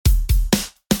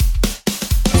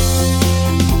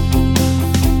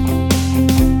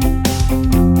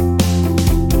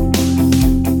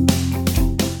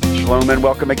gentlemen,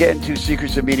 welcome again to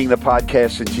Secrets of Meaning, the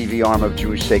podcast and TV arm of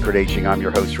Jewish Sacred Aging. I'm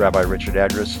your host, Rabbi Richard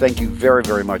Adras. Thank you very,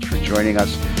 very much for joining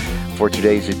us for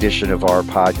today's edition of our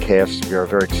podcast. We are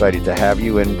very excited to have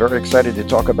you and very excited to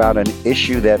talk about an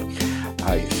issue that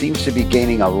seems to be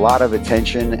gaining a lot of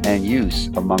attention and use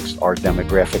amongst our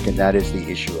demographic, and that is the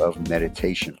issue of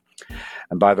meditation.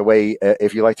 And by the way,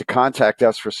 if you'd like to contact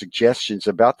us for suggestions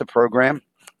about the program,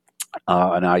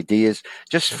 and ideas,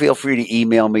 just feel free to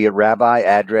email me at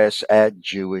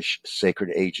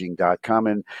rabbi@jewishsacredaging.com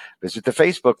and visit the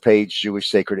Facebook page, Jewish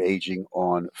Sacred Aging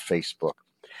on Facebook.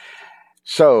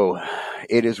 So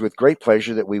it is with great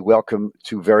pleasure that we welcome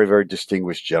two very, very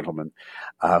distinguished gentlemen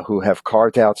who have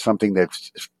carved out something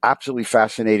that's absolutely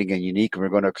fascinating and unique, and we're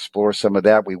going to explore some of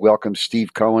that. We welcome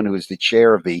Steve Cohen, who is the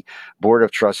chair of the Board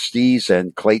of Trustees,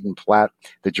 and Clayton Platt,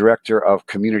 the director of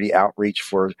community outreach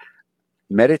for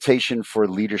Meditation for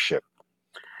Leadership.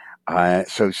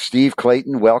 So Steve,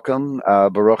 Clayton, welcome.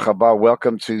 Baruch haba,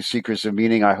 welcome to Secrets of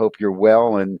Meaning. I hope you're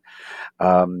well and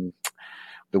the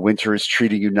winter is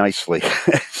treating you nicely,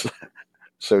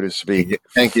 so to speak.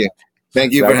 Thank you.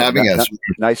 Thank you for having us.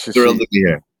 Nice to thrilled see to be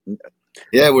here.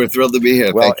 Yeah, we're thrilled to be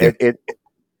here. Well, Thank you.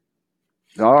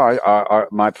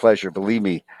 My pleasure, believe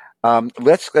me.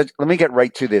 Let me get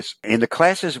right to this. In the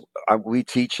classes we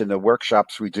teach, in the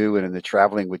workshops we do, and in the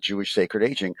traveling with Jewish Sacred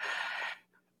Aging,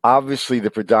 obviously the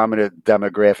predominant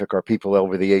demographic are people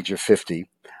over the age of 50.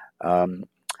 And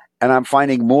I'm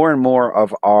finding more and more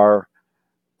of our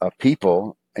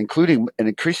people, including an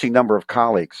increasing number of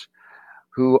colleagues,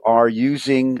 who are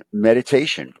using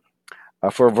meditation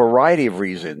for a variety of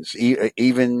reasons,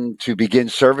 even to begin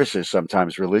services,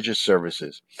 sometimes religious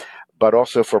services, but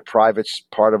also for private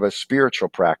part of a spiritual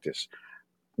practice.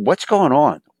 What's going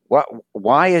on?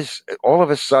 Why is all of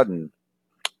a sudden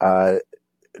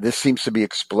this seems to be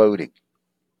exploding?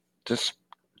 Just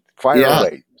fire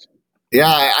away.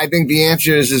 Yeah, I think the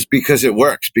answer is because it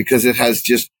works, because it has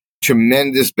just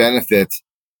tremendous benefits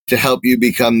to help you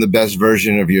become the best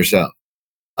version of yourself.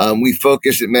 We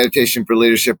focus at Meditation for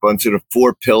Leadership on sort of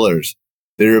 4 pillars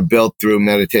that are built through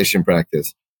meditation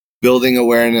practice: building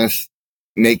awareness,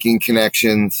 making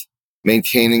connections,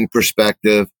 maintaining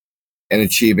perspective, and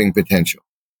achieving potential.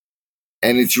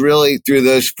 And it's really through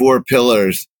those 4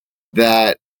 pillars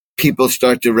that people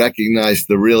start to recognize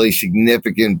the really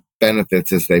significant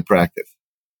benefits as they practice.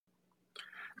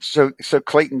 So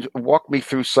Clayton, walk me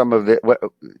through some of it.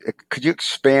 Could you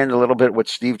expand a little bit what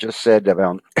Steve just said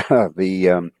about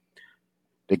the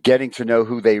getting to know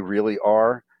who they really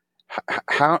are?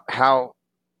 How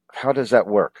does that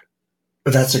work?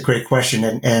 That's a great question.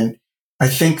 And I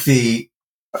think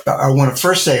I want to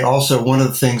first say also one of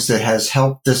the things that has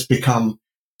helped this become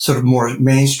sort of more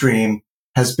mainstream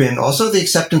has been also the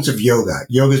acceptance of yoga.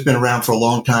 Yoga's been around for a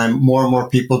long time. More and more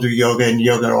people do yoga, and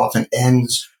yoga often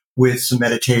ends with some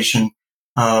meditation.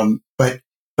 But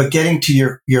getting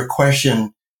to your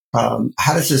question,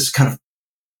 how does this kind of,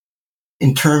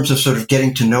 in terms of sort of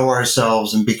getting to know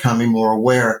ourselves and becoming more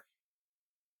aware,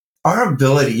 our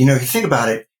ability, you think about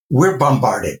it, we're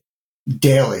bombarded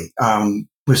daily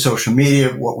with social media,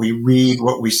 what we read,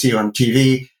 what we see on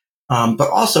TV, but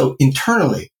also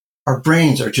internally, our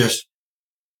brains are just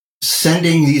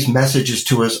sending these messages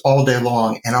to us all day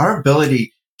long. And our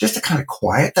ability just to kind of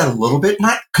quiet that a little bit,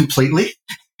 not completely.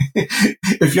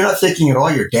 If you're not thinking at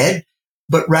all, you're dead,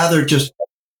 but rather just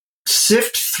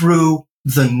sift through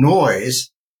the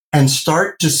noise and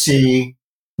start to see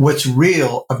what's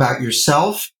real about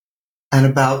yourself and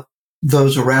about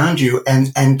those around you,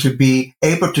 and to be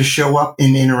able to show up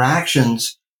in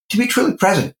interactions, to be truly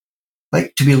present,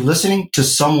 like to be listening to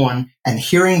someone and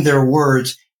hearing their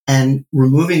words and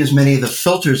removing as many of the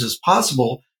filters as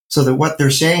possible so that what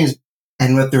they're saying is,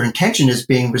 and what their intention is,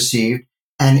 being received.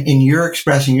 And in your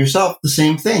expressing yourself, the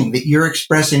same thing, that you're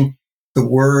expressing the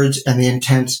words and the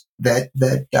intents that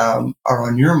are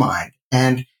on your mind.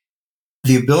 And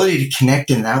the ability to connect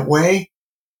in that way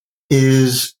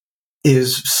is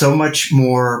so much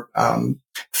more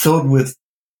filled with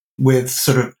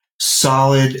sort of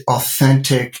solid,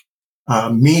 authentic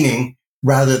meaning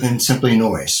rather than simply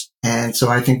noise. And so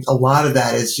I think a lot of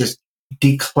that is just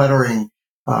decluttering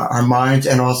our minds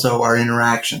and also our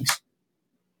interactions.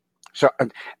 So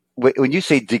when you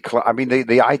say declutter, I mean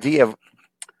the idea of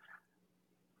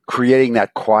creating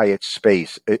that quiet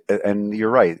space, and you're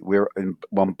right, we're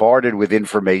bombarded with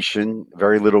information,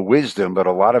 very little wisdom, but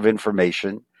a lot of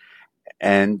information.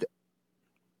 And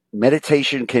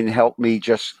meditation can help me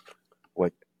just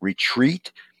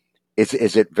retreat. Is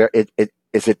it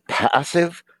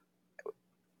passive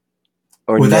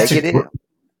or negative?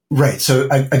 Right. So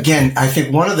again, I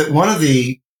think one of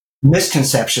the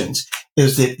misconceptions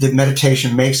is that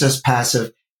meditation makes us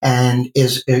passive and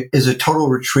is a total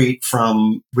retreat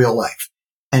from real life.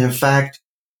 And in fact,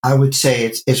 I would say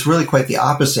it's really quite the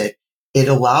opposite. It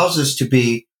allows us to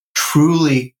be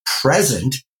truly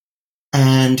present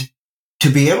and to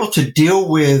be able to deal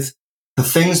with the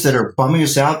things that are bumming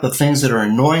us out, the things that are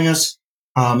annoying us,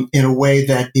 in a way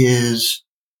that is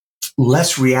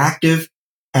less reactive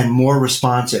and more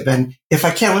responsive. And if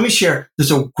I can, let me share,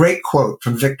 there's a great quote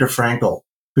from Viktor Frankl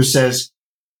who says,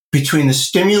 between the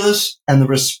stimulus and the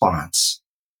response,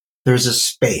 there's a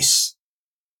space.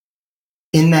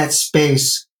 In that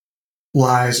space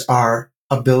lies our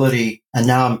ability, and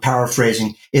now I'm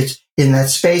paraphrasing, it's in that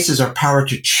space is our power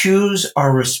to choose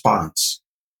our response.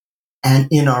 And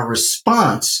in our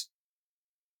response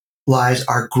lies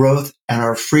our growth and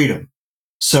our freedom.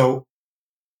 So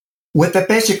what that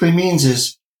basically means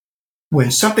is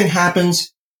when something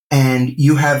happens and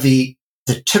you have the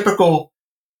typical,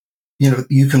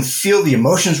 you can feel the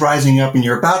emotions rising up and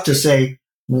you're about to say,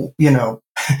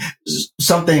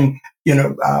 something,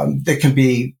 that can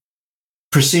be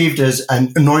perceived as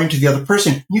annoying to the other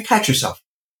person, you catch yourself.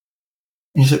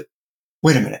 And you say,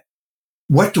 wait a minute.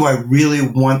 What do I really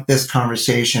want this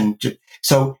conversation to?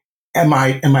 So am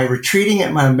I retreating?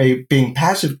 Am I being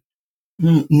passive?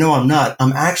 No, I'm not.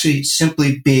 I'm actually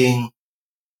simply being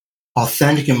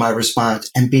authentic in my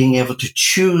response and being able to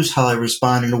choose how I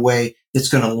respond in a way that's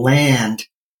going to land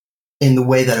in the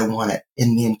way that I want it,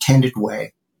 in the intended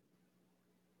way.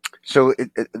 So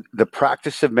the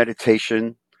practice of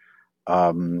meditation,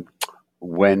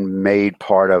 when made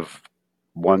part of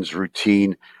one's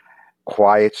routine,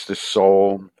 quiets the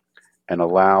soul and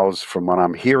allows, from what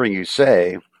I'm hearing you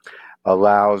say,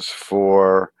 allows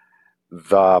for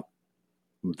the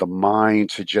mind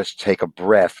to just take a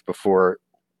breath before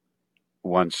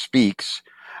one speaks,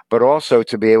 but also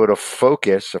to be able to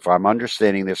focus, if I'm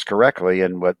understanding this correctly,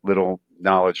 and what little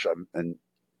knowledge,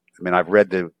 I've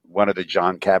read one of the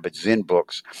Jon Kabat-Zinn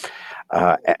books,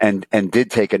 and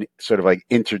did take a sort of like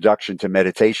introduction to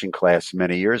meditation class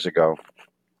many years ago,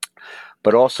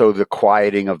 but also the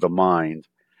quieting of the mind,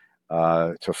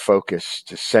 to focus,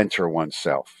 to center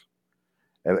oneself.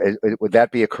 Would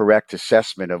that be a correct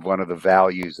assessment of one of the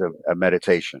values of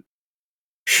meditation?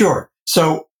 Sure.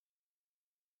 So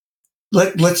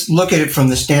let's look at it from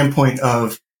the standpoint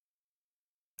of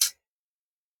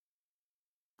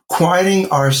quieting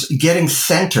getting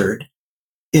centered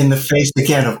in the face,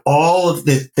 again, of all of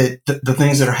the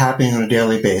things that are happening on a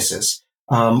daily basis.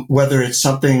 Whether it's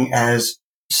something as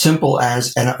simple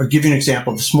as, and I'll give you an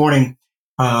example. This morning,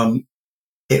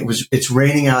 it's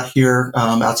raining out here,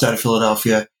 outside of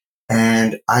Philadelphia,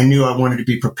 and I knew I wanted to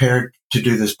be prepared to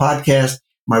do this podcast.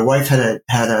 My wife had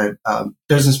a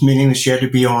business meeting that she had to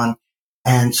be on,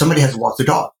 and somebody had to walk the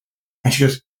dog. And she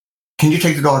goes, "Can you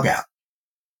take the dog out?"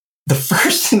 The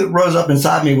first thing that rose up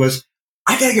inside me was,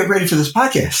 I got to get ready for this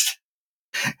podcast.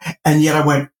 And yet I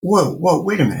went, whoa,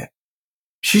 wait a minute.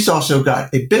 She's also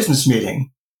got a business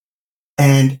meeting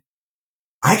and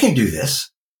I can do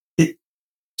this.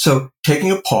 So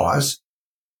taking a pause,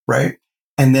 right?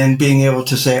 And then being able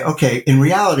to say, okay, in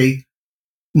reality,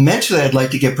 mentally, I'd like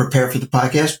to get prepared for the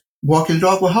podcast. Walking the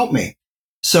dog will help me.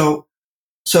 So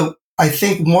I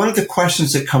think one of the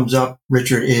questions that comes up,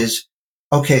 Richard, is,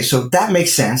 okay, so that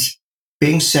makes sense.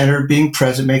 Being centered, being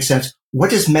present makes sense. What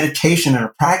does meditation and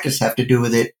a practice have to do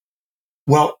with it?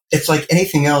 Well, it's like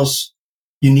anything else.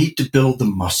 You need to build the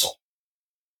muscle.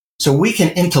 So we can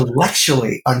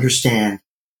intellectually understand,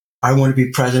 I want to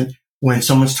be present. When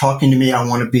someone's talking to me, I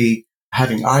want to be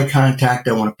having eye contact.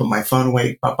 I want to put my phone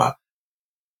away. Blah, blah.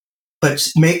 But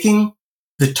making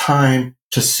the time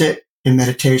to sit in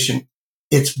meditation,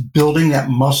 it's building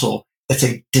that muscle. It's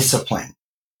a discipline.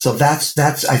 So that's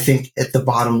I think at the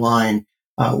bottom line,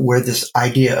 where this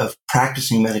idea of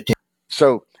practicing meditation.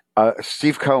 So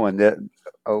Steve Cohen,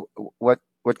 what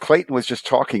Clayton was just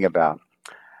talking about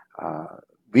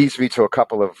leads me to a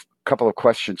couple of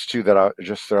questions too that I'll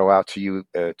just throw out to you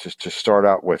to start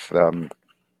out with.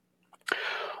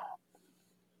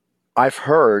 I've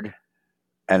heard,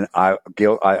 and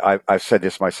I've said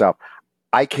this myself,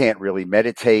 I can't really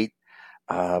meditate.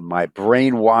 My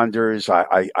brain wanders.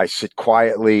 I sit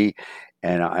quietly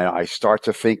and I start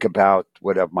to think about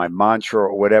my mantra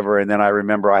or whatever. And then I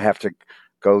remember I have to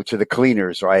go to the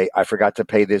cleaners, or I forgot to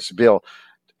pay this bill.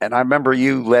 And I remember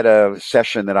you led a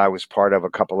session that I was part of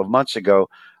a couple of months ago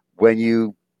when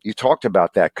you talked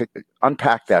about that. Could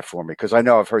unpack that for me? Because I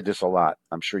know I've heard this a lot.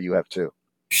 I'm sure you have too.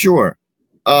 Sure.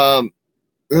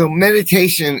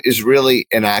 Meditation is really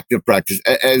an active practice.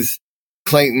 As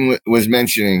Clayton was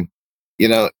mentioning,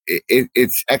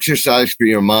 it's exercise for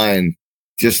your mind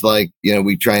just like,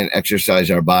 we try and exercise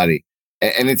our body.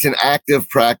 And it's an active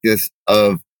practice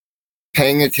of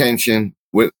paying attention,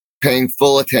 with paying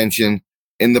full attention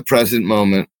in the present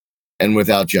moment and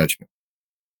without judgment.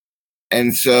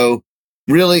 And so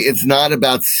really, it's not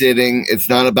about sitting. It's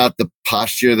not about the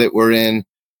posture that we're in.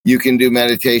 You can do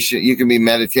meditation. You can be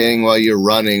meditating while you're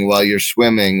running, while you're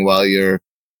swimming, while you're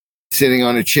sitting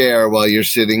on a chair, while you're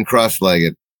sitting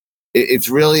cross-legged. It's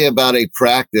really about a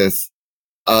practice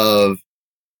of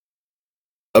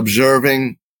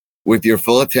observing with your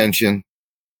full attention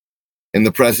in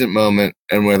the present moment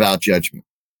and without judgment.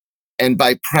 And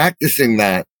by practicing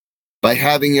that, by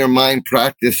having your mind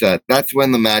practice that, that's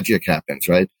when the magic happens,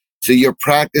 right? So you're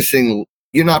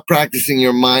not practicing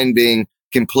your mind being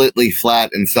completely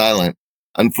flat and silent.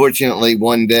 Unfortunately,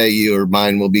 one day your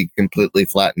mind will be completely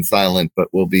flat and silent, but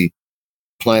we'll be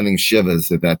planning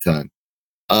shivas at that time.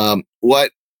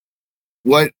 What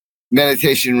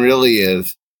meditation really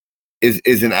is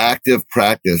an active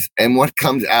practice. And what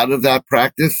comes out of that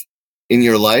practice in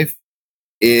your life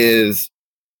is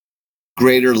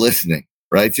greater listening,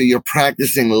 right? So you're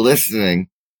practicing listening.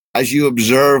 As you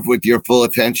observe with your full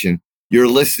attention, you're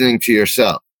listening to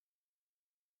yourself.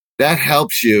 That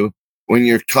helps you when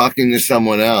you're talking to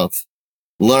someone else,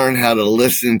 learn how to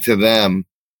listen to them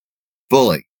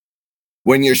fully.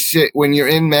 When you're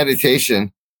in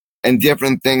meditation and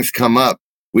different things come up,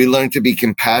 we learn to be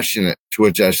compassionate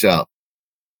towards ourselves.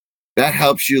 That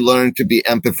helps you learn to be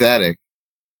empathetic,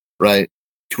 right,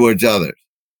 towards others.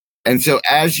 And so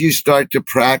as you start to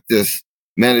practice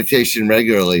meditation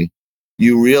regularly,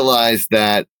 you realize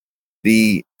that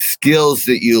the skills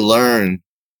that you learn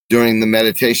during the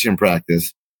meditation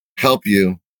practice help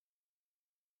you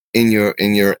in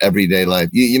your everyday life.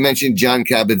 You mentioned Jon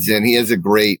Kabat-Zinn. He has a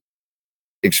great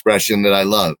expression that I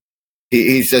love.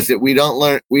 He says that we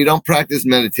don't practice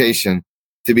meditation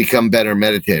to become better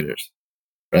meditators,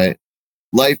 right?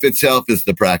 Life itself is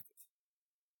the practice,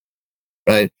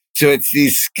 right? So it's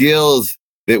these skills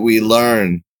that we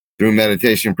learn through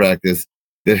meditation practice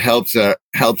that helps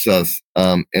us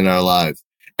in our lives.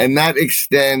 And that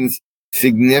extends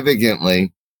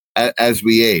significantly as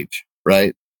we age,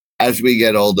 right? As we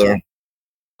get older.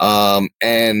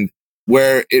 And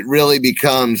where it really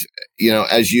becomes,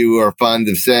 as you are fond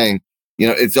of saying,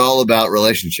 it's all about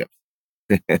relationships.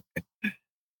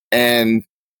 And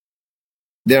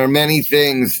there are many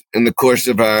things in the course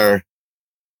of our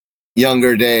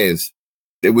younger days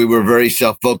that we were very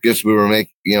self-focused. We were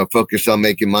focused on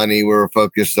making money. We were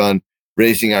focused on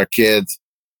raising our kids.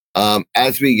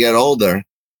 As we get older,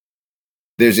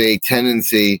 there's a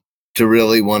tendency to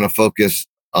really want to focus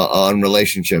on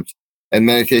relationships. And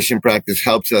meditation practice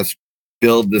helps us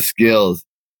build the skills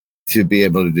to be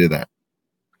able to do that.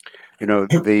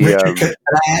 Richard, could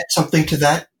I add something to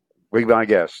that? Be my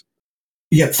guest.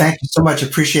 Yeah, thank you so much.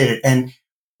 Appreciate it. And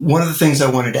one of the things I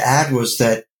wanted to add was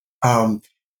that,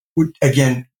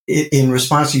 again, in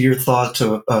response to your thoughts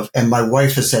and my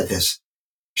wife has said this,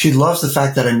 she loves the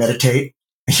fact that I meditate.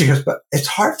 And she goes, but it's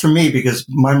hard for me because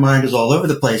my mind is all over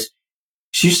the place.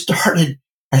 She started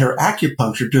at her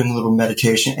acupuncture doing a little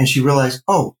meditation and she realized,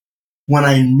 when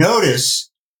I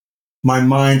notice my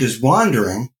mind is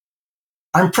wandering,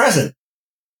 I'm present.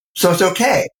 So it's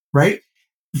okay, right?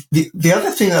 The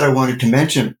other thing that I wanted to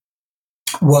mention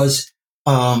was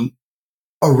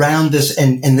around this,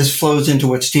 and this flows into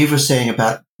what Steve was saying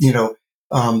about,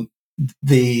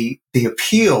 the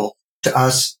appeal to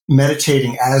us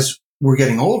meditating as we're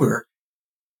getting older.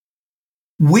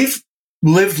 We've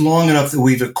lived long enough that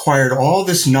we've acquired all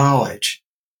this knowledge,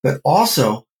 but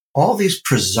also all these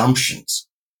presumptions,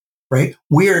 right?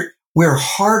 We're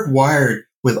hardwired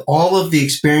with all of the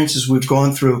experiences we've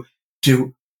gone through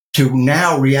to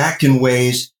now react in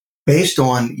ways based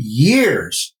on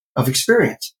years of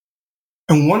experience.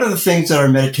 And one of the things that our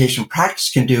meditation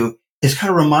practice can do is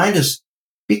kind of remind us,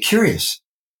 be curious,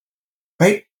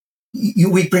 right?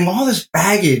 We bring all this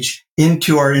baggage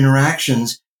into our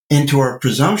interactions, into our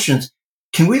presumptions.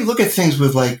 Can we look at things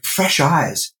with like fresh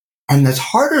eyes? And that's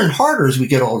harder and harder as we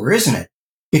get older, isn't it?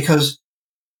 Because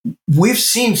we've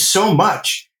seen so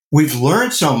much. We've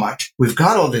learned so much. We've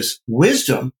got all this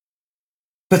wisdom,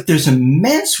 but there's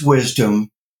immense wisdom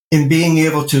in being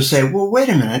able to say, well, wait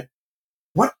a minute.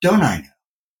 What don't I know?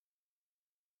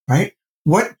 Right?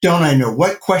 What don't I know?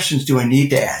 What questions do I need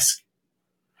to ask?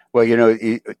 Well,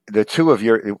 the two of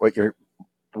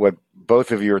what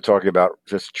both of you are talking about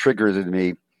just triggers in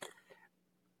me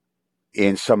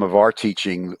in some of our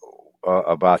teaching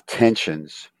about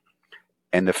tensions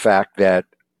and the fact that,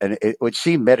 and it would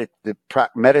seem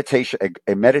meditation,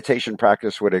 a meditation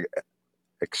practice would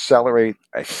accelerate,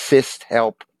 assist,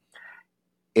 help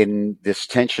in this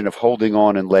tension of holding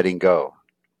on and letting go,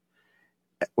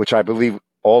 which I believe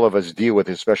all of us deal with,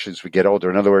 especially as we get older.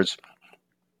 In other words,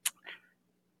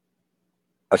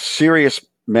 a serious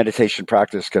meditation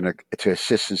practice going to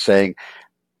assist in saying,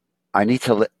 I need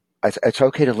to let, it's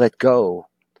okay to let go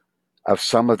of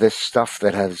some of this stuff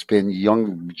that has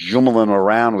been jumbling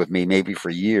around with me maybe for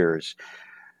years.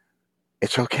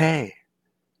 It's okay.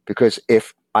 Because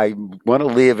if I want to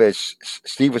live, as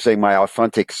Steve was saying, my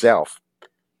authentic self,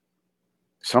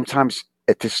 sometimes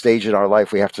at this stage in our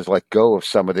life, we have to let go of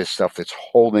some of this stuff that's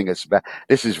holding us back.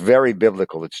 This is very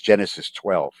biblical. It's Genesis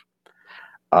 12.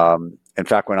 In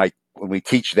fact, when we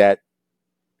teach that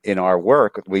in our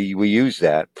work, we use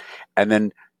that. And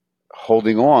then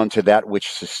holding on to that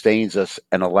which sustains us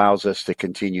and allows us to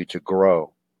continue to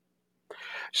grow.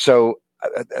 So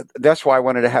that's why I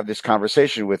wanted to have this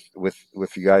conversation with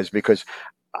you guys, because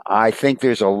I think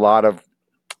there's a lot of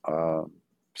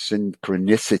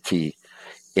synchronicity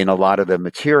in a lot of the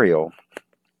material.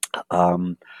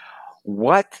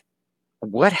 What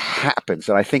happens?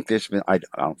 And I think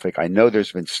I know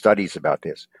there's been studies about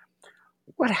this.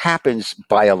 What happens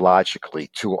biologically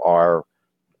to our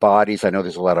bodies? I know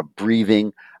there's a lot of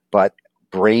breathing, but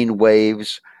brain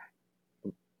waves.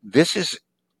 There's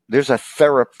a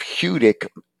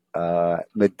therapeutic,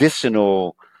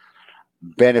 medicinal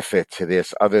benefit to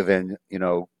this, other than,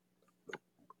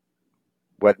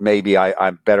 what maybe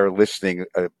I'm better listening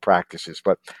practices.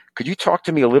 But could you talk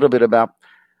to me a little bit about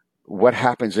what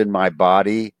happens in my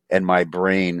body and my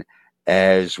brain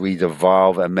as we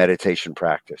devolve a meditation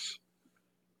practice?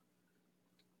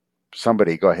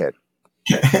 Somebody, go ahead.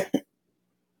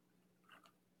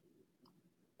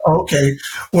 Okay.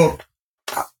 Well,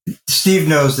 Steve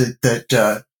knows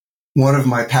that one of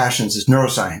my passions is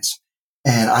neuroscience,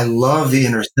 and I love the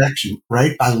intersection,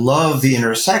 right? I love the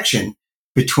intersection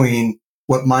between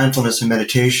what mindfulness and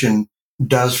meditation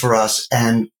does for us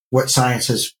and what science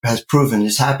has proven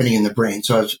is happening in the brain.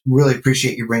 So I really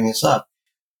appreciate you bringing this up.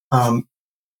 One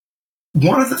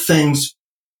of the things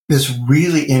that's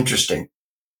really interesting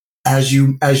as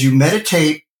you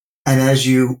meditate, and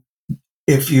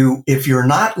if you're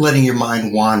not letting your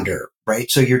mind wander,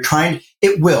 right? So you're trying,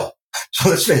 it will. So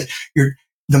let's say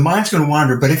the mind's going to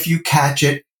wander, but if you catch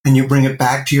it and you bring it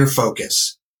back to your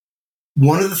focus,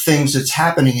 one of the things that's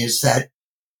happening is that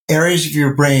areas of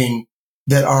your brain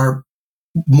that are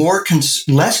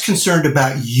less concerned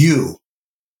about you,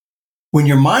 when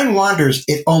your mind wanders,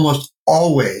 it almost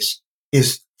always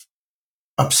is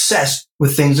obsessed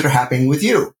with things that are happening with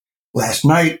you. Last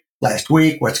night, last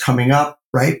week, what's coming up,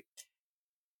 right?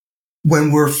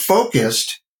 When we're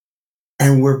focused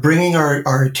and we're bringing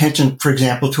our attention, for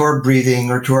example, to our breathing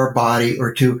or to our body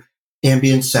or to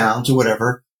ambient sounds or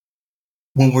whatever,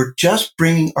 when we're just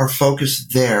bringing our focus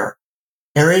there,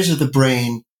 areas of the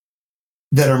brain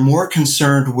that are more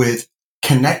concerned with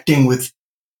connecting with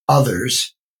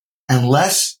others and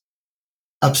less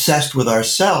obsessed with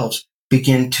ourselves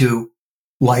begin to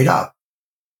light up,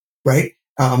 right?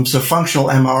 So functional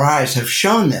MRIs have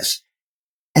shown this.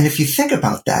 And if you think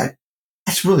about that,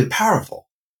 that's really powerful,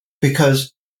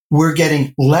 because we're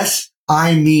getting less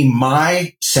I, me,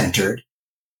 my centered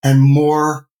and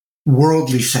more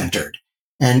worldly centered.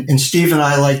 And Steve and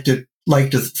I like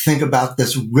to think about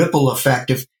this ripple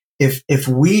effect. If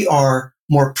we are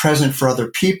more present for other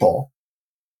people,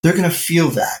 they're going to feel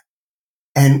that.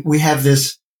 And we have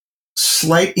this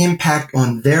slight impact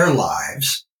on their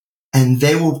lives, and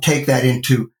they will take that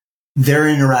into their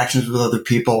interactions with other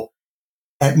people.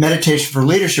 At Meditation for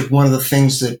Leadership, one of the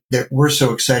things that we're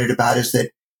so excited about is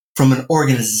that from an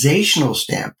organizational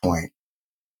standpoint,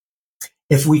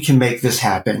 if we can make this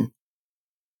happen,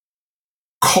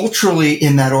 culturally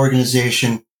in that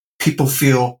organization, people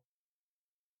feel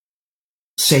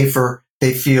safer.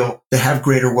 They have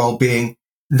greater well-being.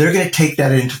 They're going to take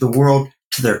that into the world,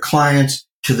 to their clients,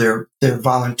 to their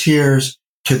volunteers,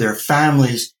 to their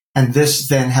families. And this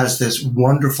then has this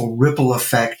wonderful ripple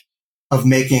effect of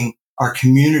making our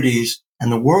communities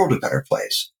and the world a better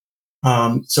place.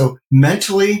 So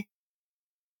mentally,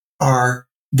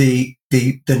 the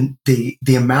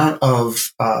amount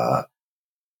of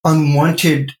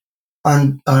unwanted,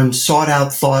 unsought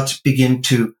out thoughts begin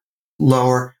to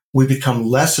lower. We become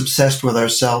less obsessed with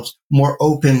ourselves, more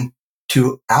open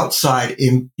to outside,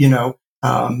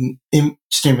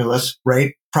 stimulus,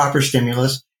 right? Proper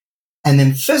stimulus. And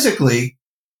then physically,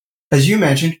 as you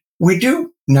mentioned, we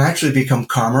do naturally become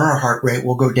calmer. Our heart rate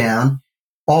will go down.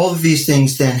 All of these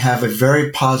things then have a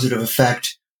very positive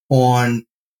effect on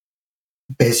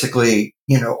basically,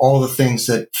 all the things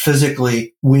that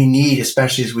physically we need,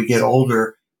 especially as we get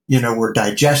older. We're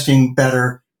digesting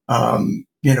better.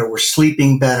 we're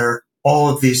sleeping better. All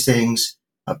of these things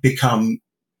become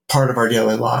part of our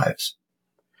daily lives.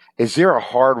 Is there a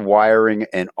hard wiring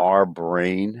in our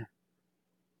brain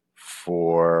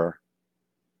for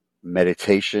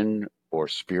meditation or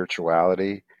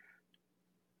spirituality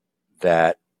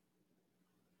that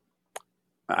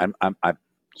I'm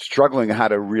struggling how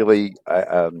to really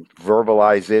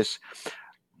verbalize this,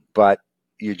 but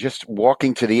you're just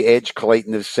walking to the edge,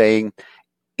 Clayton, of saying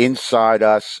inside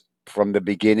us from the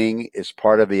beginning is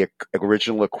part of the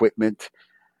original equipment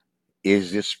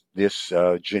is this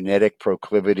genetic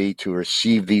proclivity to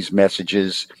receive these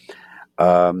messages,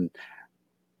 in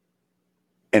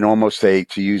almost to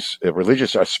use a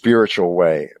religious, a spiritual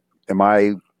way. Am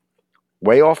I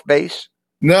way off base?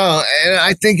 No, and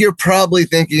I think you're probably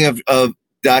thinking of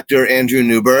Dr. Andrew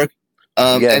Newberg.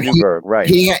 And Newberg, right?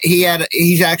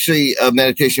 He's actually a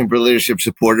Meditation for Leadership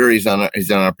supporter. He's on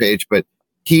our page, but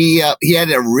he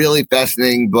had a really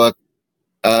fascinating book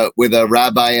with a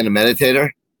rabbi and a meditator,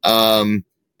 and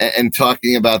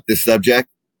talking about this subject.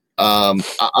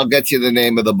 I'll get you the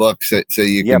name of the book so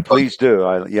you can. Yeah, please do.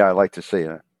 I'd like to see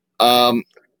it.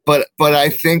 But I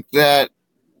think that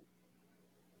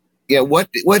what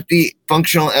the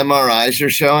functional MRIs are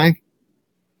showing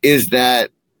is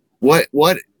that what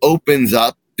opens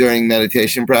up during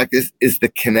meditation practice is the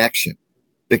connection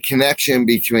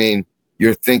between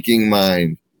your thinking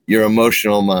mind, your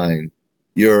emotional mind,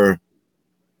 your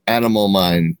animal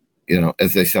mind,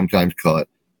 as they sometimes call it.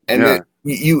 And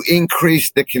you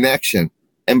increase the connection.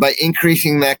 And by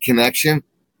increasing that connection,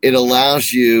 it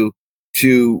allows you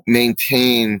to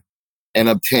maintain and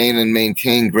obtain and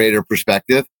maintain greater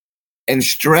perspective. And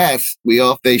stress, we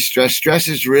all face stress. Stress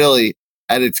is really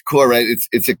at its core, right?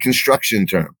 It's a construction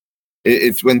term.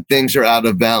 It's when things are out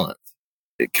of balance.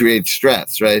 It creates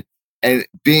stress, right? And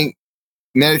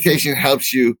meditation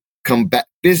helps you come back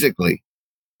physically,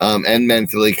 and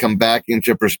mentally come back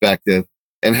into perspective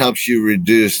and helps you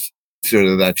reduce sort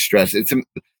of that stress. It's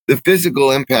the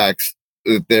physical impacts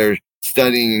that they're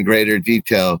studying in greater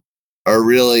detail are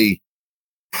really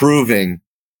proving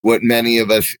what many of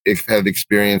us have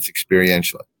experienced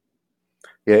experientially.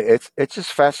 Yeah, it's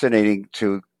just fascinating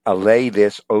to allay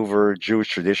this over Jewish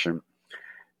tradition,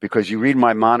 because you read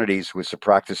Maimonides was a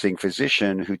practicing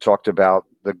physician who talked about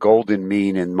the golden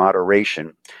mean and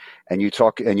moderation, and you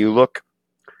look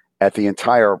at the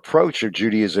entire approach of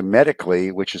Judaism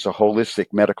medically, which is a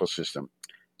holistic medical system.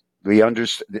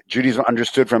 Judaism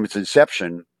understood from its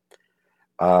inception.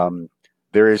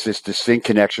 There is this distinct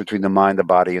connection between the mind, the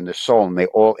body, and the soul, and they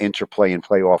all interplay and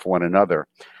play off one another.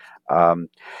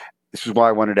 This is why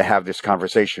I wanted to have this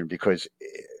conversation, because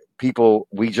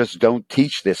we just don't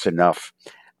teach this enough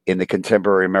in the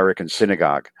contemporary American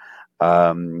synagogue,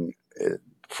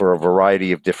 for a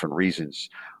variety of different reasons.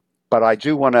 But I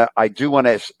do want to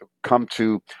come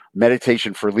to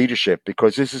Meditation for Leadership,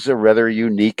 because this is a rather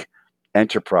unique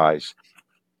enterprise.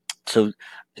 So,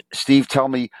 Steve, tell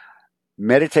me,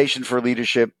 Meditation for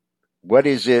Leadership, what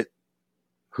is it?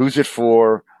 Who's it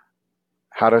for?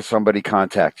 How does somebody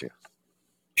contact you?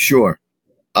 Sure.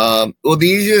 Well, the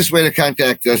easiest way to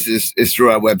contact us is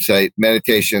through our website,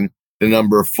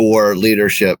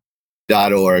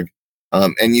 meditation4leadership.org.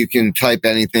 And you can type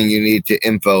anything you need to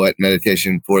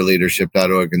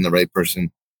info@meditationforleadership.org, and the right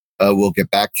person will get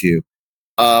back to you.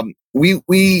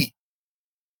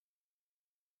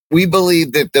 We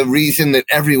believe that the reason that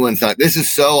everyone's not, this is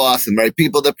so awesome, right?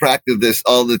 People that practice this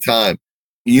all the time,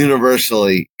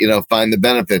 universally, find the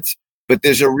benefits, but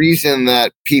there's a reason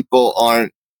that people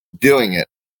aren't doing it.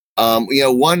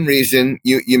 One reason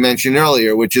you mentioned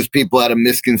earlier, which is people had a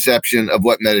misconception of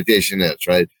what meditation is,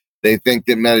 right? They think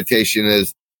that meditation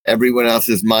is everyone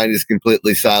else's mind is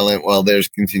completely silent while theirs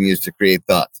continues to create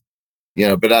thoughts.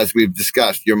 But as we've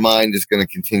discussed, your mind is going to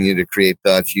continue to create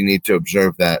thoughts. You need to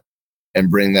observe that and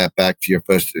bring that back to your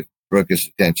focused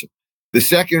attention. The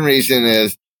second reason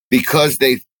is because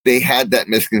they had that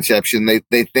misconception, they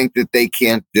think that they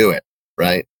can't do it,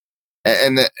 right?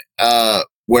 And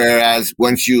whereas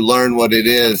once you learn what it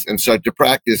is and start to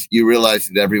practice, you realize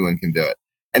that everyone can do it.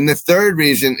 And the third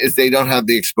reason is they don't have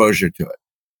the exposure to it.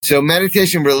 So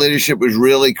Meditation for Leadership was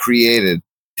really created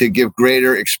to give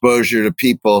greater exposure to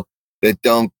people that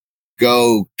don't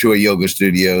go to a yoga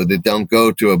studio, that don't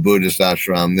go to a Buddhist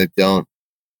ashram, that don't,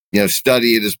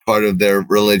 study it as part of their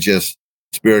religious,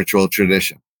 spiritual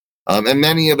tradition. And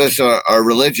many of us are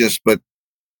religious, but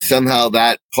somehow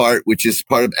that part, which is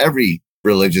part of every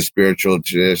religious, spiritual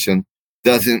tradition,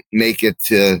 doesn't make it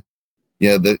to,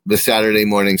 the Saturday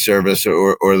morning service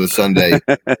or the Sunday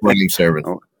morning service,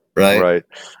 right? Right.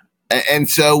 And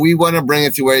so we want to bring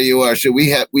it to where you are. So we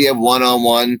have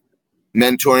one-on-one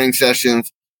mentoring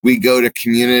sessions. We go to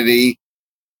community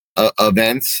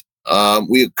events.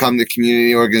 We come to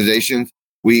community organizations.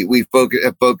 We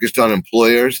have focused on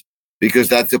employers because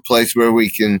that's a place where we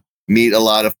can meet a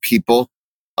lot of people.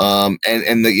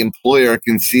 And the employer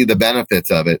can see the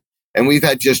benefits of it. And we've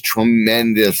had just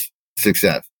tremendous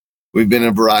success. We've been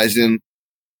in Verizon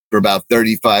for about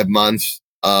 35 months.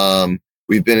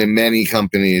 We've been in many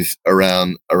companies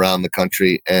around the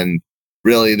country, and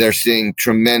really they're seeing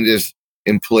tremendous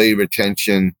employee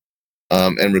retention,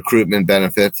 and recruitment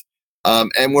benefits.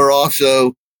 And we're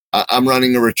also, I'm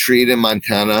running a retreat in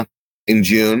Montana in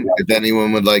June. If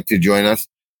anyone would like to join us,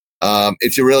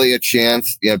 it's really a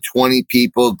chance, 20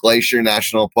 people, Glacier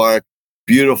National Park,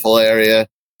 beautiful area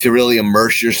to really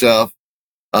immerse yourself,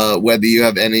 whether you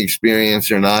have any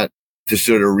experience or not, to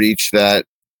sort of reach that,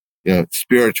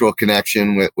 spiritual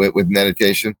connection with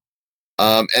meditation.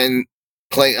 And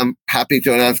Clayton, I'm happy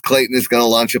to announce Clayton is going to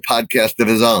launch a podcast of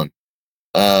his own,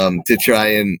 to try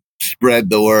and spread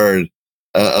the word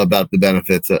about the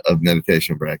benefits of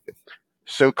meditation practice.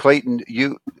 So Clayton,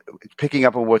 you picking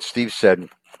up on what Steve said,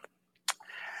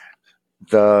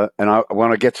 and I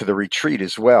want to get to the retreat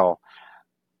as well,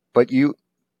 but you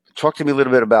talk to me a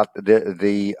little bit about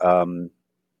the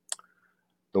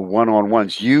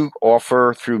one-on-ones you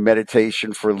offer through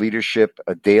Meditation for Leadership,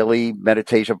 a daily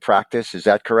meditation practice. Is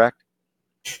that correct?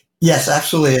 Yes,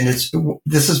 absolutely. And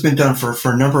this has been done for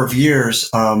a number of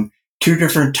years, 2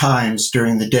 different times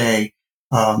during the day.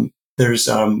 It's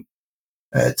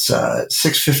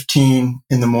 6:15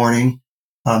 in the morning.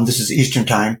 This is Eastern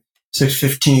time,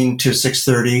 6:15 to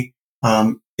 6:30.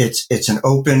 It's an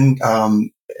open,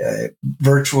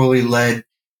 virtually led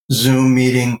Zoom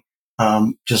meeting.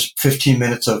 Just 15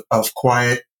 minutes of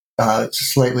quiet,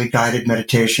 slightly guided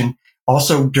meditation.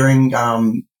 Also during,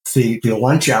 the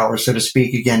lunch hour, so to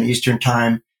speak, again, Eastern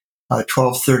time,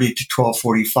 12:30 to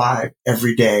 12:45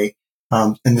 every day.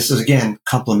 And this is again,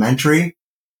 complimentary,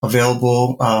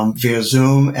 available, via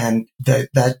Zoom. And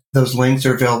those links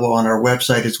are available on our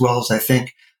website, as well as I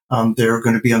think, they're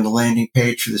going to be on the landing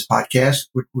page for this podcast.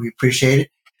 We appreciate it.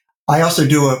 I also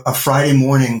do a Friday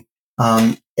morning,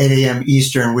 8 a.m.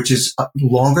 Eastern, which is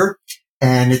longer,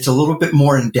 and it's a little bit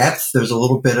more in depth. There's a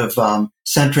little bit of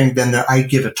centering. Then I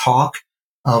give a talk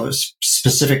of a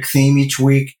specific theme each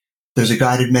week. There's a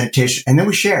guided meditation, and then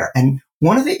we share. And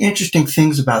one of the interesting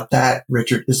things about that,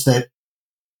 Richard, is that,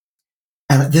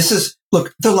 and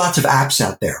look, there are lots of apps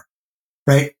out there,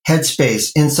 right?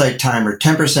 Headspace, Insight Timer,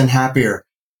 10% Happier.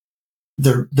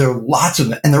 There are lots of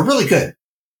them, and they're really good.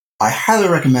 I highly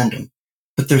recommend them.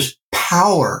 But there's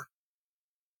power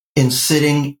in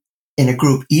sitting in a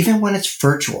group, even when it's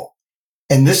virtual.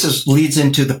 And this leads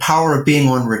into the power of being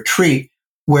on retreat,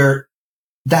 where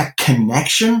that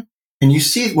connection, and you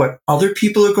see what other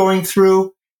people are going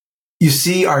through. You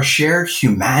see our shared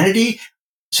humanity.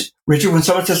 Richard, when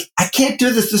someone says, I can't do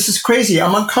this, this is crazy,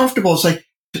 I'm uncomfortable, it's like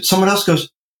someone else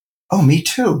goes, oh, me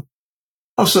too.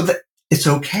 Oh, so that it's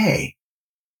okay.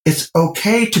 It's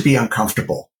okay to be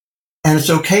uncomfortable. And it's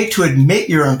okay to admit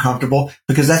you're uncomfortable,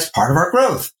 because that's part of our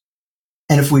growth.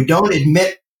 And if we don't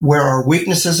admit where our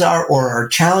weaknesses are or our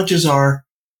challenges are,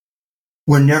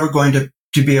 we're never going to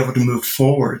be able to move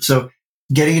forward. So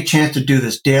getting a chance to do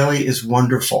this daily is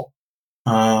wonderful.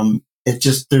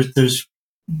 There's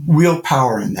real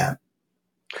power in that.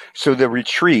 So the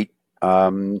retreat,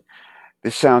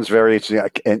 this sounds it's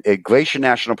a Glacier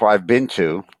National Park I've been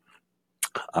to.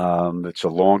 It's a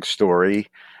long story,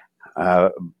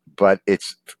 but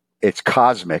it's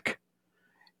cosmic.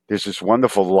 There's this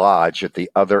wonderful lodge at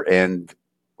the other end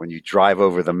when you drive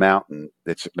over the mountain.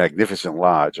 It's a magnificent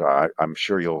lodge. I'm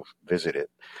sure you'll visit it.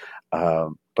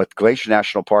 But Glacier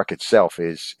National Park itself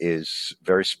is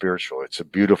very spiritual. It's a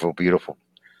beautiful, beautiful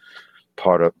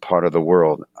part of the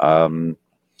world. I'm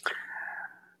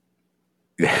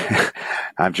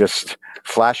just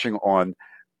flashing on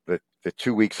the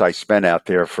 2 weeks I spent out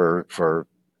there for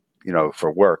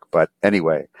work. But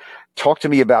anyway, talk to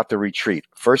me about the retreat.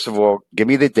 First of all, give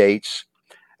me the dates.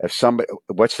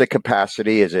 What's the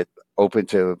capacity? Is it open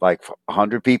to like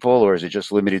 100 people, or is it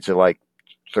just limited to like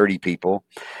 30 people?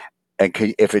 And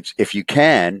if you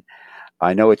can,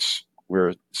 I know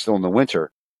we're still in the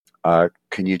winter.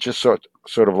 Can you just sort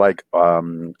of like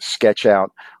sketch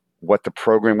out what the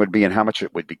program would be and how much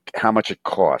it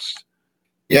costs?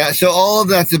 Yeah, so all of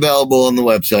that's available on the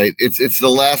website. It's the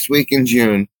last week in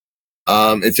June.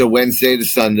 It's a Wednesday to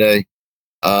Sunday,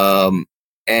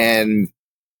 and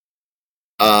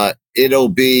it'll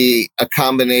be a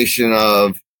combination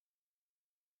of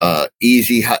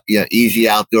easy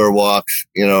outdoor walks,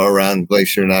 around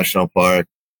Glacier National Park,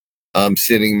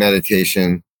 sitting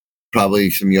meditation,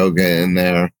 probably some yoga in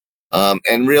there.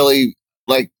 And really,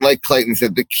 like Clayton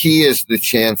said, the key is the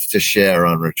chance to share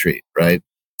on retreat, right?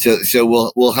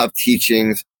 So we'll have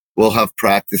teachings, we'll have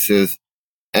practices,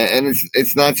 and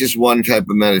it's not just one type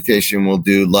of meditation. We'll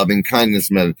do loving kindness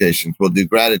meditations. We'll do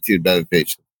gratitude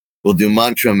meditations. We'll do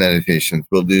mantra meditations.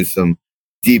 We'll do some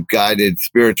deep guided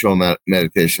spiritual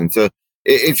meditation. So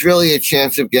it's really a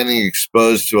chance of getting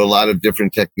exposed to a lot of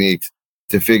different techniques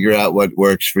to figure out what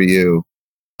works for you.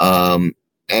 And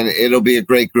it'll be a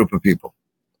great group of people.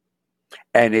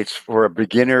 And it's for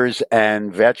beginners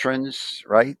and veterans,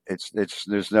 right?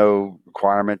 There's no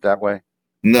requirement that way.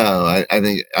 No, I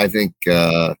think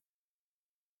we're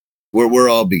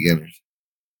all beginners.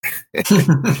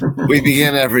 We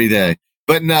begin every day,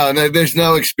 but no, there's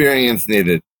no experience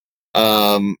needed.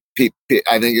 I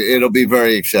think it'll be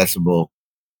very accessible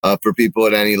for people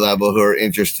at any level who are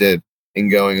interested in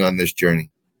going on this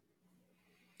journey.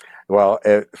 Well,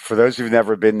 for those who've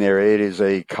never been there, it is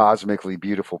a cosmically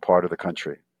beautiful part of the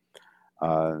country.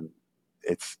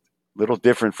 It's a little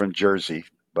different from Jersey,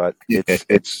 but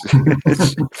it's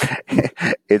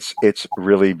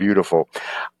really beautiful.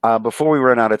 Before we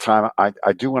run out of time,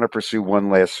 I do want to pursue one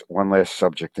last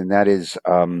subject, and that is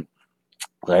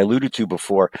what I alluded to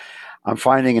before. I'm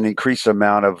finding an increased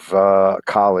amount of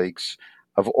colleagues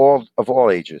of all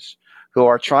ages who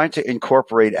are trying to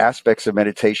incorporate aspects of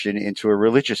meditation into a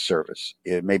religious service.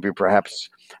 Maybe perhaps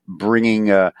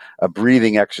bringing a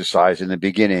breathing exercise in the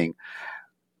beginning,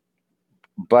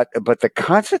 but the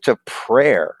concept of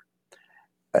prayer.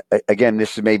 Again,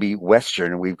 this is maybe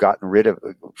Western, and we've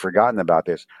forgotten about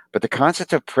this. But the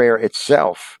concept of prayer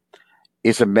itself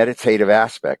is a meditative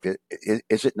aspect.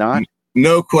 Is it not?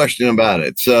 No question about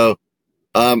it. So,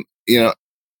 the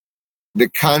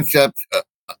concept.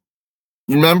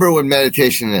 Remember what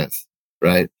meditation is,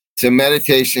 right? So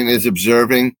meditation is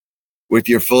observing with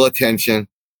your full attention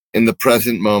in the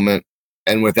present moment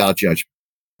and without judgment,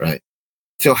 right?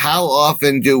 So how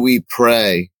often do we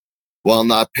pray while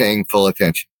not paying full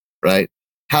attention, right?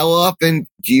 How often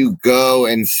do you go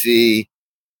and see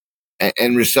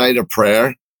and recite a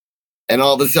prayer and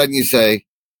all of a sudden you say,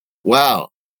 wow,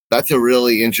 that's a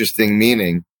really interesting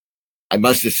meaning. I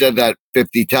must have said that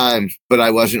 50 times, but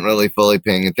I wasn't really fully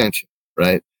paying attention,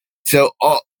 right? So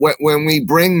when we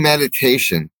bring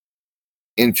meditation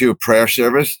into a prayer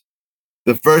service,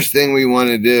 the first thing we want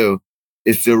to do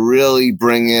is to really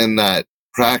bring in that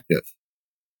practice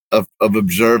of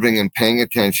observing and paying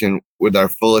attention with our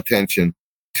full attention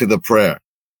to the prayer.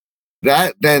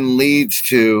 That then leads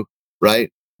to,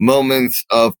 right, moments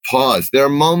of pause. There are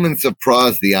moments of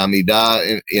pause, the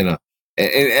Amidah, in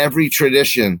every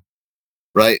tradition,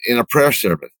 right, in a prayer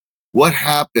service. What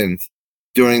happens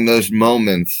during those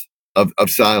moments of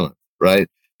silence, right?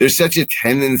 There's such a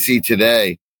tendency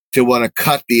today to want to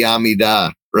cut the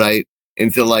Amidah, right,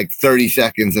 into like 30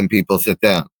 seconds and people sit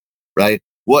down, right?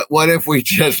 What if we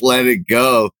just let it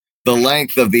go the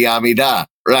length of the Amidah,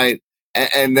 right?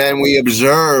 And then we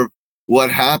observe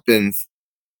what happens,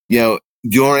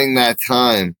 during that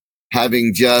time,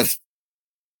 having just,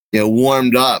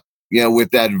 warmed up,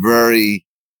 with that very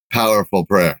powerful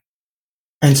prayer.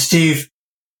 And Steve,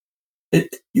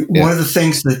 one of the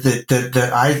things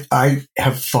that I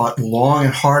have thought long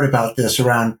and hard about this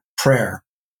around prayer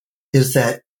is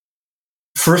that,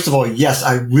 first of all, yes,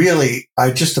 I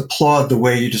just applaud the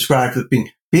way you described it,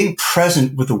 being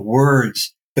present with the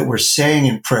words that we're saying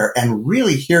in prayer and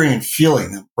really hearing and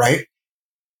feeling them, right?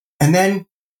 And then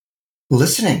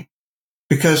listening,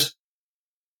 because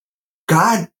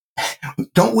God,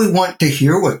 don't we want to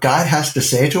hear what God has to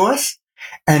say to us?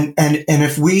 And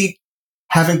if we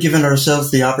haven't given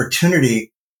ourselves the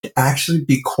opportunity to actually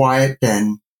be quiet,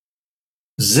 then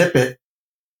zip it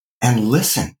and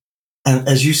listen. And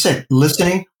as you said,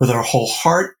 listening with our whole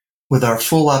heart, with our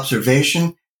full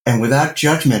observation, and without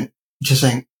judgment, just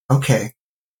saying, okay.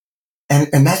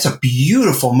 And that's a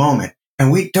beautiful moment.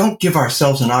 And we don't give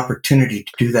ourselves an opportunity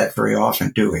to do that very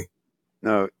often, do we?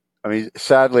 No. I mean,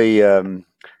 sadly,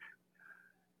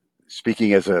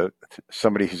 speaking as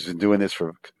somebody who's been doing this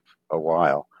for a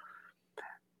while,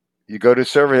 you go to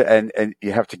service and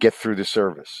you have to get through the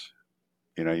service.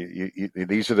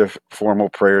 These are the formal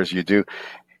prayers you do.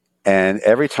 And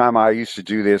every time I used to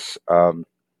do this, and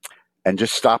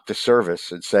just stop the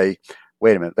service and say,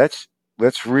 wait a minute,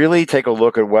 let's really take a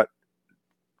look at what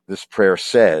this prayer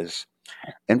says.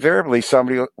 Invariably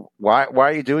somebody, why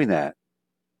are you doing that?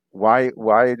 Why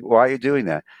are you doing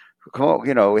that? Come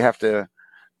on, we have to,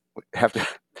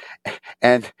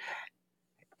 and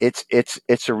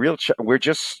it's a real, we're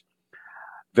just,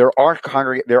 there are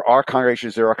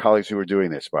congregations, there are colleagues who are doing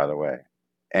this, by the way.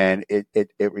 And it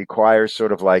requires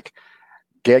sort of like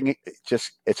getting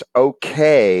just, it's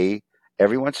okay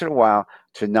every once in a while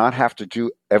to not have to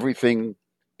do everything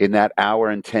in that hour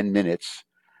and 10 minutes.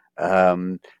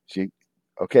 So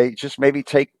okay, just maybe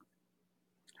take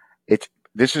it.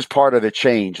 This is part of the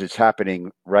change that's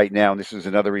happening right now. And this is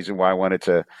another reason why I wanted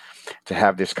to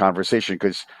have this conversation,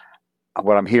 because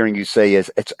what I'm hearing you say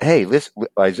is, it's, hey, listen,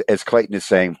 as Clayton is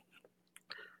saying,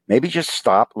 maybe just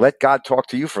stop, let God talk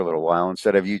to you for a little while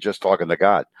instead of you just talking to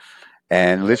God,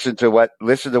 and listen to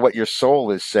what your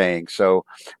soul is saying. So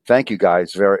thank you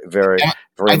guys very, very,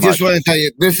 very I much. just want to tell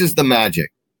you, this is the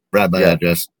magic, Rabbi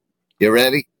Address. You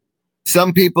ready?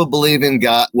 Some people believe in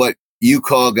God, what you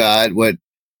call God, what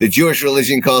the Jewish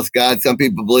religion calls God. Some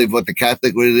people believe what the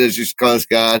Catholic religion calls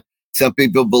God. Some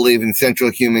people believe in central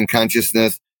human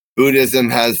consciousness. Buddhism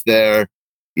has their,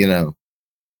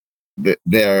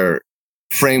 their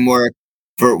framework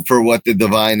for what the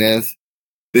divine is.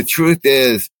 The truth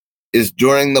is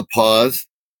during the pause,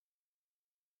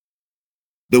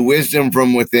 the wisdom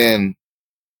from within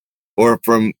or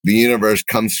from the universe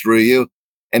comes through you,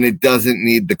 and it doesn't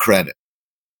need the credit,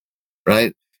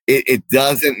 right? It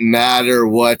doesn't matter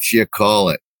what you call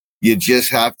it. You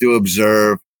just have to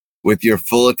observe with your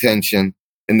full attention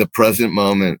in the present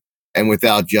moment and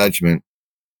without judgment.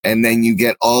 And then you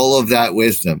get all of that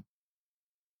wisdom.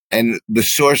 And the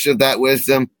source of that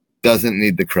wisdom doesn't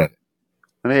need the credit.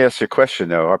 Let me ask you a question,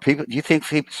 though. Do you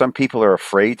think some people are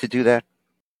afraid to do that?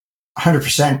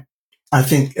 100%. I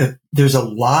think there's a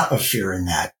lot of fear in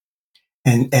that.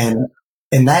 And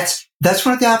that's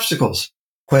one of the obstacles,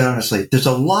 quite honestly. There's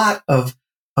a lot of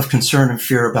concern and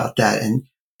fear about that.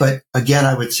 But again,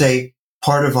 I would say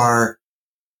part of our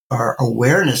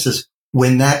awareness is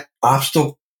when that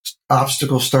obstacle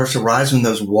starts to rise, when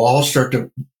those walls start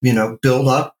to, build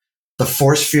up, the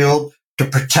force field, the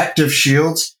protective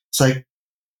shields. It's like,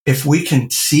 if we can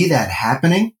see that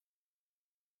happening,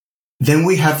 then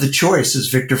we have the choice, as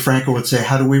Viktor Frankl would say,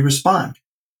 how do we respond?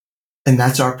 And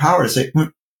that's our power, to say,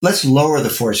 let's lower the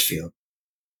force field.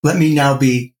 Let me now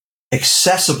be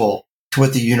accessible to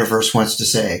what the universe wants to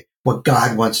say, what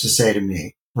God wants to say to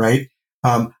me, right?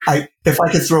 If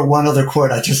I could throw one other quote,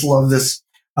 I just love this.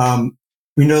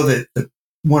 We know that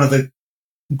one of the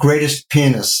greatest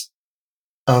pianists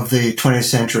of the 20th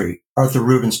century, Arthur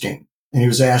Rubinstein, and he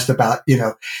was asked about,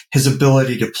 his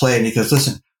ability to play. And he goes,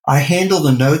 listen, I handle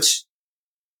the notes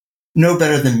no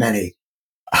better than many,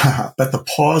 but the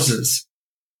pauses,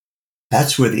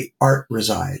 that's where the art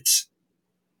resides.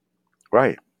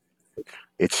 Right.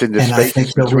 It's in the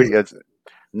spaces between. It's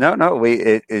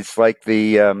like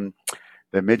the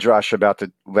midrash about the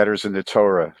letters in the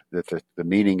Torah, that the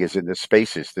meaning is in the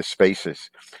spaces,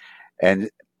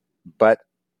 but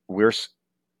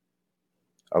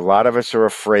a lot of us are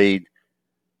afraid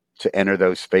to enter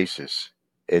those spaces.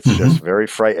 It's just very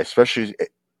frightening, especially,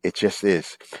 it just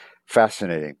is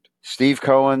fascinating. Steve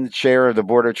Cohen, chair of the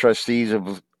board of trustees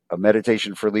of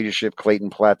Meditation for Leadership, Clayton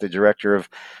Platt, the director of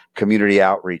community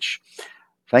outreach.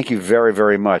 Thank you very,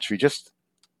 very much. I just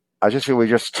feel we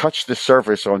just touched the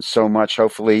surface on so much.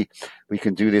 Hopefully we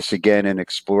can do this again and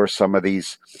explore some of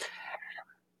these,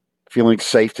 feeling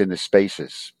safe in the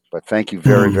spaces. But thank you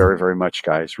very, very, very much,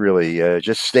 guys. Really,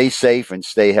 just stay safe and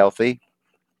stay healthy.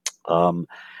 And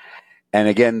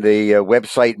again, the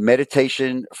website,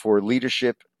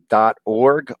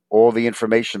 meditationforleadership.org, all the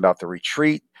information about the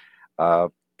retreat,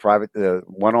 private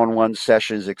one-on-one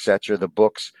sessions, etc., the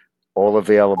books, all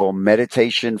available.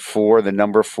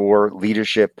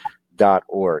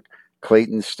 Leadership.org.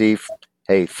 Clayton, Steve,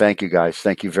 hey, thank you guys.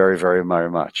 Thank you very, very, very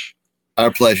much.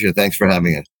 Our pleasure. Thanks for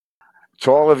having us.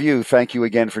 To all of you, thank you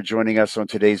again for joining us on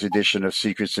today's edition of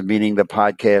Secrets of Meaning, the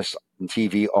podcast and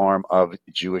TV arm of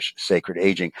Jewish Sacred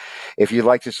Aging. If you'd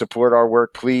like to support our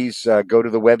work, please go to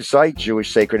the website,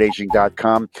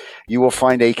 jewishsacredaging.com. You will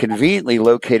find a conveniently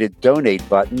located donate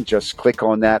button. Just click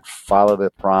on that, follow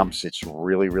the prompts. It's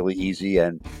really, really easy,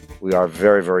 and we are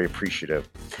very, very appreciative.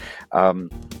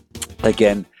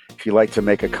 Again, if you'd like to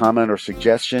make a comment or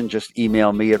suggestion, just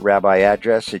email me at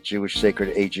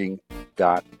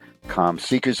rabbiaddress@jewishsacredaging.com.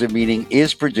 Seekers of Meaning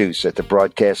is produced at the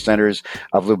broadcast centers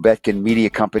of Lubetkin Media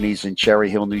Companies in Cherry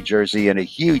Hill, New Jersey, and a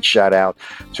huge shout out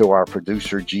to our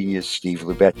producer genius, Steve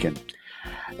Lubetkin.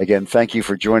 Again, thank you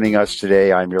for joining us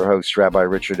today. I'm your host, Rabbi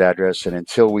Richard Address, and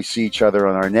until we see each other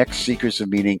on our next Seekers of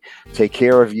Meaning, take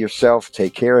care of yourself,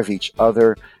 take care of each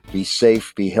other, be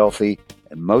safe, be healthy,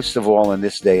 and most of all in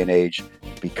this day and age,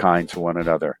 be kind to one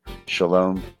another.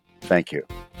 Shalom. Thank you.